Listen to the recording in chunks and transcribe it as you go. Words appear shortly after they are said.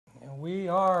We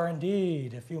are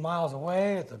indeed a few miles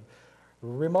away at the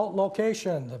remote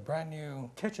location, the brand new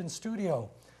kitchen studio.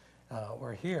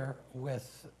 We're here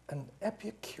with an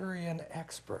Epicurean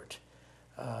expert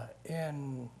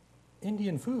in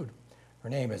Indian food. Her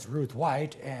name is Ruth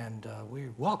White, and we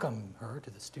welcome her to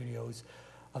the studios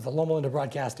of the Loma Linda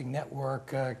Broadcasting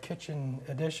Network Kitchen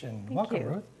Edition. Welcome,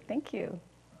 Ruth. Thank you.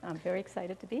 I'm very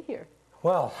excited to be here.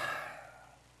 Well,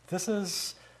 this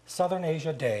is Southern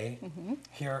Asia Day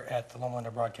here at the Loma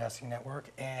Linda Broadcasting Network,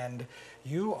 and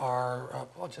you are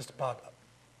well, just about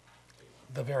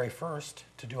the very first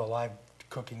to do a live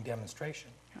cooking demonstration.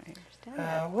 I understand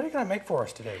that. What are you going to make for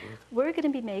us today, Ruth? We're going to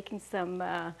be making some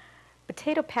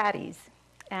potato patties,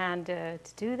 and to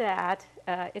do that,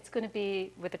 it's going to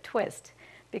be with a twist,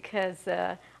 because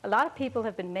a lot of people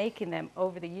have been making them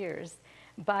over the years,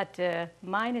 but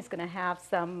mine is going to have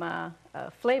some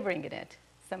flavoring in it,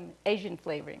 some Asian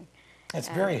flavoring. It's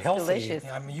very healthy. Delicious.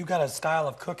 I mean, you got a style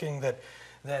of cooking that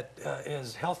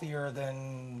is healthier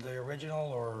than the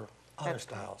original or other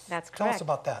styles. That's correct. Tell us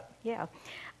about that. Yeah.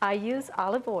 I use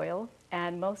olive oil,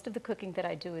 and most of the cooking that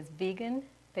I do is vegan,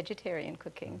 vegetarian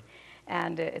cooking.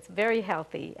 And it's very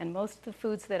healthy. And most of the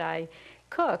foods that I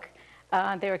cook,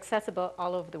 they're accessible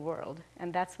all over the world.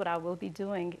 And that's what I will be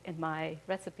doing in my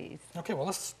recipes. Okay, well,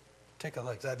 let's take a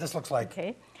look. This looks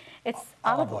like it's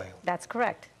olive oil. That's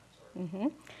correct.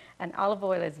 And olive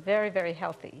oil is very, very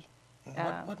healthy.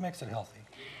 What makes it healthy?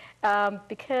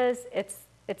 Because it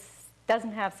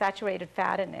doesn't have saturated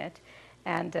fat in it,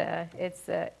 and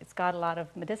it's got a lot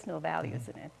of medicinal values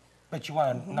in it. But you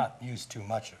want to not use too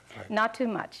much of it, right? Not too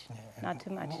much. Yeah. Not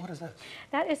too much. What is that?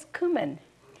 That is cumin.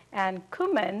 And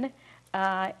cumin,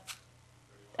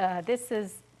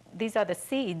 these are the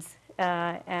seeds.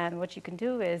 And what you can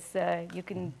do is you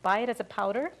can buy it as a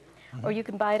powder, or you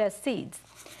can buy it as seeds.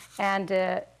 And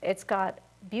it's got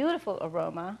beautiful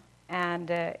aroma, and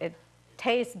it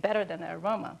tastes better than the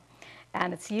aroma.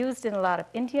 And it's used in a lot of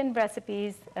Indian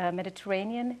recipes,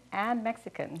 Mediterranean and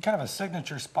Mexican. Kind of a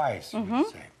signature spice, you would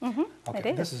say. Okay, it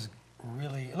is. This is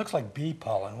really, it looks like bee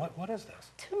pollen. What is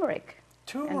this? Turmeric.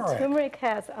 Turmeric. And turmeric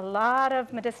has a lot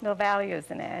of medicinal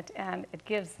values in it, and it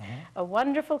gives a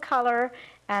wonderful color,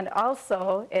 and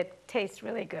also it tastes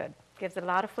really good. Gives a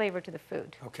lot of flavor to the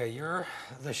food. Okay, you're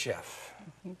the chef.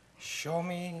 Show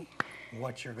me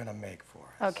what you're going to make for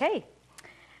us. Okay.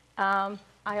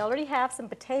 I already have some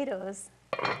potatoes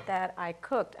that I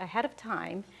cooked ahead of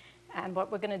time, and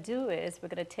what we're going to do is we're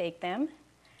going to take them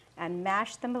and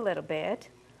mash them a little bit.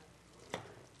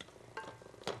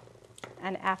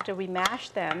 And after we mash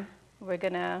them, we're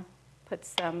going to put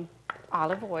some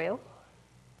olive oil.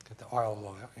 Get the olive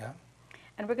oil, yeah.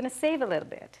 And we're going to save a little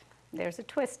bit. There's a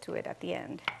twist to it at the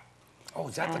end. Oh,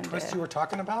 is that the twist you were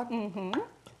talking about?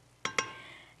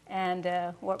 And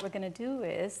what we're going to do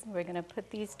is we're going to put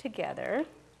these together.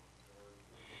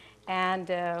 And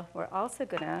we're also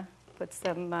going to put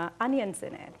some onions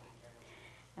in it.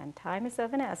 And time is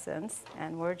of an essence,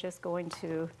 and we're just going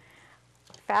to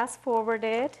fast forward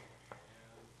it.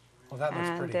 Well, that looks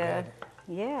pretty good.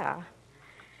 Yeah.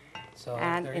 So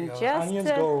and there you go. Onions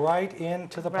go right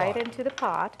into the pot. Right into the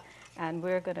pot. And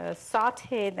we're going to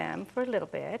saute them for a little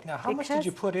bit. Now, how much did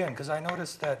you put in? Because I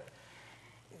noticed that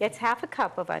it's half a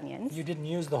cup of onions. You didn't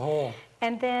use the whole.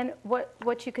 And then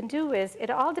what you can do is, it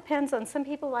all depends on, some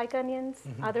people like onions,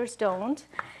 others don't.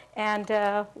 And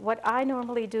what I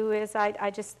normally do is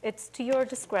it's to your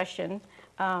discretion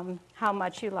how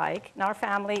much you like. In our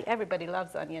family, everybody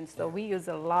loves onions, so we use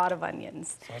a lot of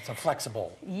onions. So it's a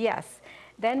flexible. Yes.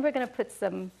 Then we're going to put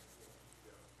some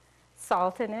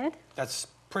salt in it. That's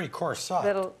pretty coarse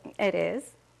salt. It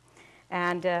is.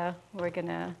 And we're going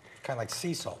to kind of like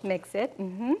sea salt. Mix it.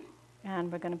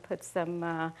 And we're going to put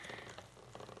some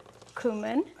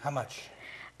cumin. How much?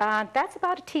 That's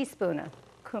about a teaspoon of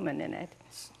cumin in it.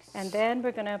 And then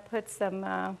we're going to put some,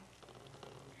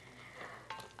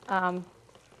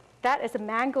 that is a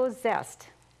mango zest.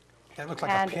 That looks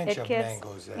like a pinch of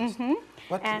mango zest.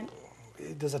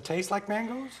 Does it taste like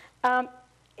mangoes?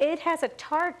 It has a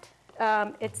tart.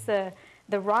 It's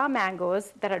the raw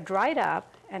mangoes that are dried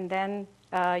up, and then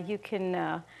you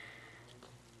can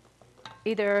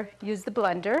either use the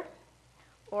blender,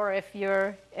 or if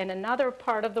you're in another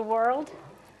part of the world,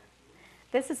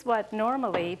 this is what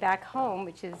normally back home,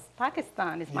 which is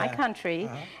Pakistan, is my country,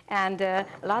 and a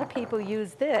lot of people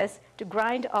use this to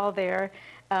grind all their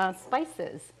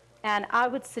spices. And I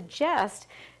would suggest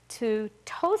to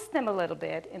toast them a little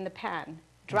bit in the pan.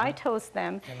 Dry toast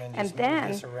them, and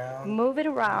then move it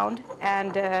around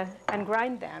and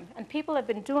grind them. And people have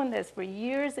been doing this for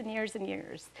years and years and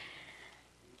years.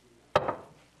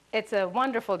 It's a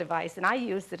wonderful device, and I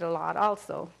used it a lot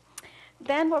also.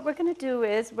 then what we're going to do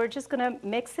is we're just going to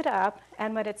mix it up,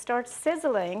 and when it starts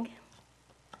sizzling,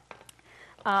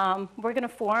 we're going to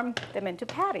form them into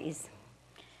patties.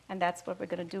 And that's what we're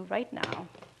going to do right now.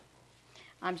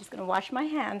 I'm just going to wash my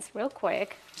hands real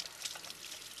quick.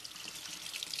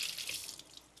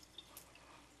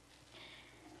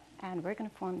 And we're going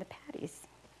to form the patties.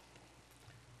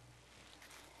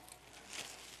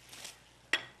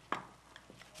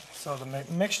 So the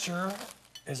mixture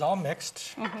is all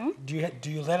mixed. Mm-hmm.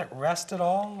 Do you let it rest at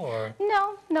all, or?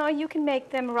 No, you can make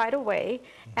them right away.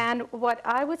 And what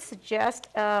I would suggest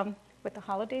with the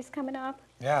holidays coming up,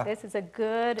 this is a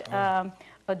good hors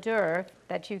d'oeuvre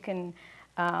that you can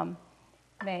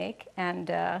make,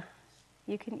 and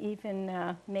you can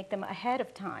even make them ahead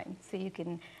of time, so you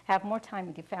can have more time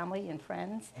with your family and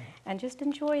friends and just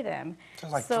enjoy them. So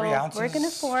like 3 ounces? We're going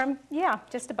to form,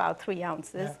 just about 3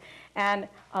 ounces, and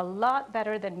a lot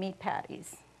better than meat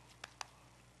patties.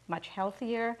 Much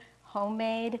healthier,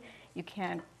 homemade. You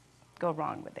can't go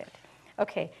wrong with it.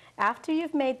 Okay, after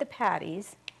you've made the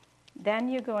patties, then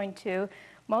you're going to,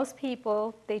 most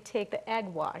people, they take the egg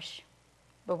wash.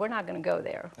 But we're not going to go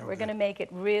there. Okay. We're going to make it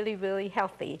really, really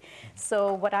healthy.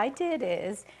 So what I did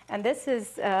is, and this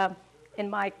is in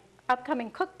my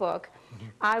upcoming cookbook,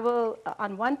 I will,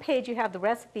 on one page you have the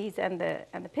recipes and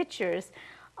the pictures.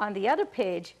 On the other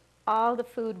page, all the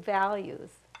food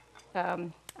values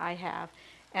I have.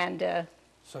 And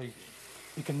so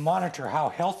you can monitor how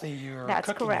healthy your cooking is.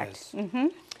 That's correct. Mm-hmm.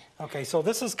 Okay, so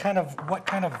this is what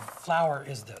kind of flour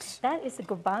is this? That is the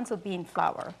garbanzo bean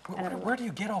flour. Where do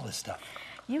you get all this stuff?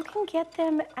 You can get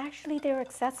them, actually they're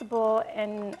accessible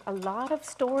in a lot of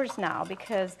stores now,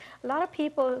 because a lot of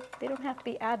people, they don't have to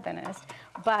be Adventist,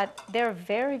 but they're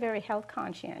very, very health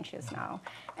conscientious now.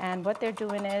 And what they're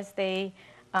doing is they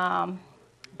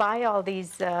buy all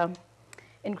these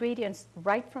ingredients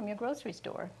right from your grocery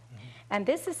store. And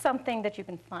this is something that you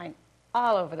can find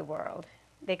all over the world.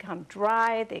 They come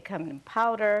dry, they come in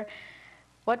powder.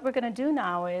 What we're going to do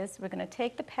now is we're going to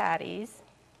take the patties,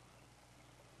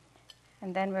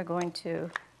 and then we're going to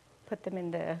put them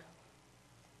in the,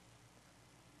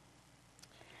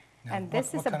 and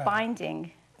this is a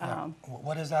binding.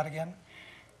 What is that again?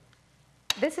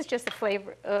 This is just a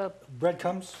flavor.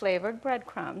 Breadcrumbs? Flavored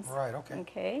breadcrumbs. Right, okay.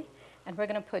 Okay, and we're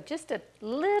going to put just a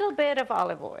little bit of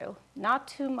olive oil, not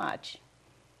too much.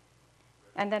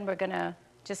 And then we're going to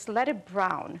just let it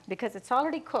brown, because it's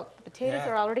already cooked. The potatoes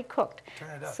are already cooked.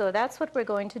 Turn it up. So that's what we're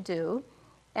going to do.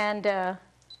 And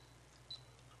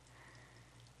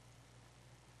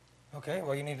okay,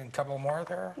 well, you need a couple more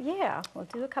there? yeah, we'll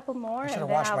do a couple more. I should have and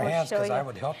then washed I my will hands, show because you. I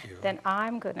would help you. Then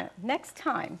I'm going to, next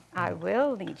time, I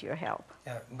will need your help.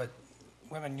 Yeah, but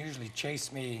women usually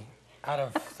chase me out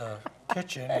of the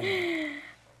kitchen. And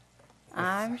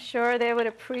I'm sure they would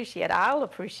appreciate it. I'll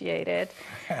appreciate it.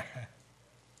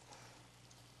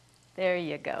 There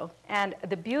you go. And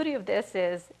the beauty of this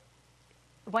is,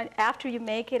 after you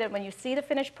make it and when you see the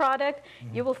finished product,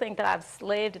 you will think that I've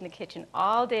slaved in the kitchen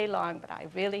all day long, but I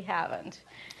really haven't.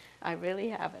 I really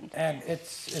haven't. And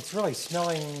it's really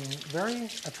smelling very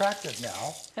attractive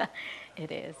now.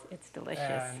 It is. It's delicious.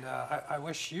 And I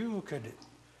wish you could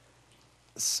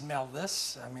smell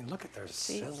this. I mean, look at there's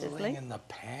sizzling in the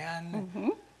pan.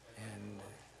 And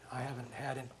I haven't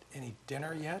had any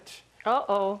dinner yet.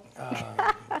 Uh-oh.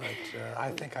 But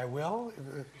I think I will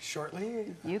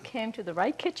shortly. You came to the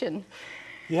right kitchen.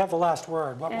 You have the last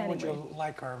word. What Anyway. would you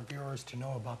like our viewers to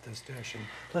know about this dish? And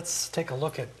let's take a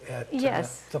look at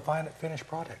Yes. the finished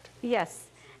product. Yes.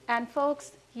 And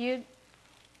folks,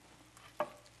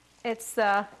 it's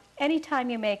anytime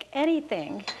you make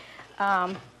anything,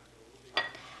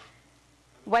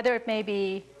 whether it may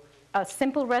be a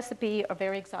simple recipe or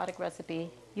very exotic recipe,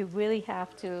 you really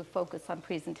have to focus on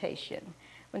presentation.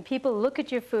 When people look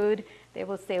at your food, they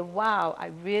will say, wow, I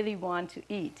really want to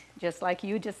eat, just like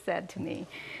you just said to me.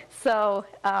 So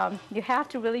you have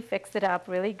to really fix it up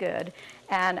really good.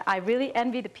 And I really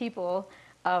envy the people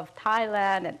of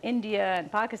Thailand and India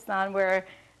and Pakistan, where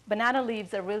banana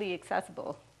leaves are really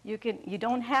accessible. You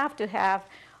don't have to have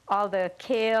all the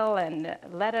kale and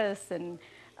lettuce and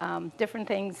different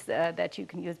things that you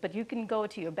can use, but you can go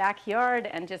to your backyard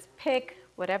and just pick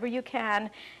whatever you can,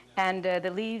 and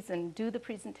the leaves, and do the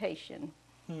presentation.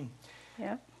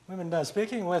 Yeah. We've been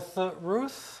speaking with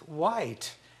Ruth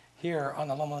White here on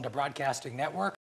the Llbn Broadcasting Network.